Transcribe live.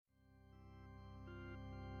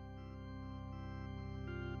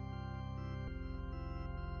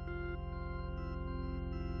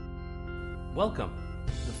Welcome.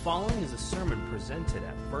 The following is a sermon presented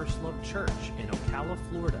at First Love Church in Ocala,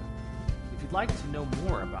 Florida. If you'd like to know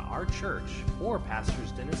more about our church or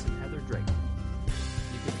Pastors Dennis and Heather Drake,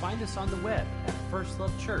 you can find us on the web at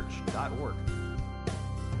firstlovechurch.org.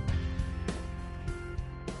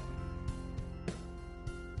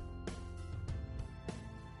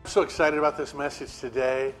 I'm so excited about this message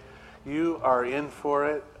today. You are in for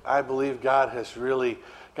it. I believe God has really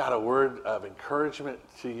got a word of encouragement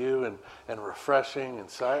to you and refreshing. And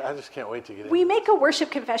so I just can't wait to get into We make a worship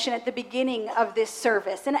confession at the beginning of this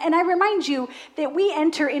service. And I remind you that we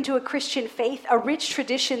enter into a Christian faith, a rich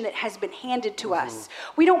tradition that has been handed to us.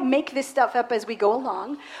 We don't make this stuff up as we go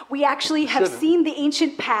along. We actually have seen the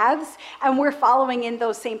ancient paths, and we're following in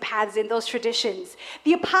those same paths, in those traditions.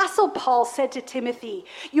 The Apostle Paul said to Timothy,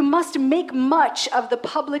 you must make much of the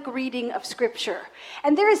public reading of Scripture.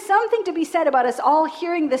 And there is something to be said about us all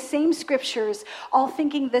hearing the same Scriptures, all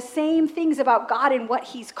thinking the same things about God and what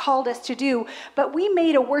He's called us to do. But we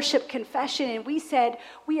made a worship confession and we said,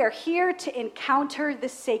 we are here to encounter the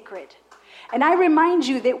sacred. And I remind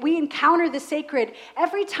you that we encounter the sacred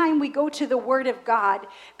every time we go to the Word of God,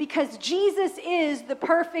 because Jesus is the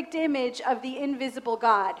perfect image of the invisible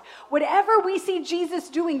God. Whatever we see Jesus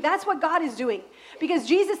doing, that's what God is doing. Because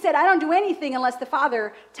Jesus said, I don't do anything unless the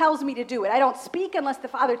Father tells me to do it. I don't speak unless the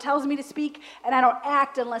Father tells me to speak, and I don't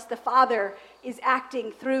act unless the Father is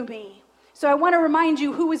acting through me. So I want to remind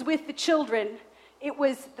you who was with the children. It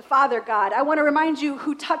was the Father God. I want to remind you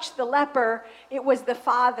who touched the leper. It was the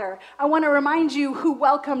Father. I want to remind you who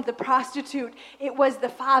welcomed the prostitute. It was the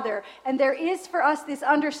Father. And there is for us this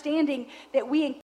understanding that we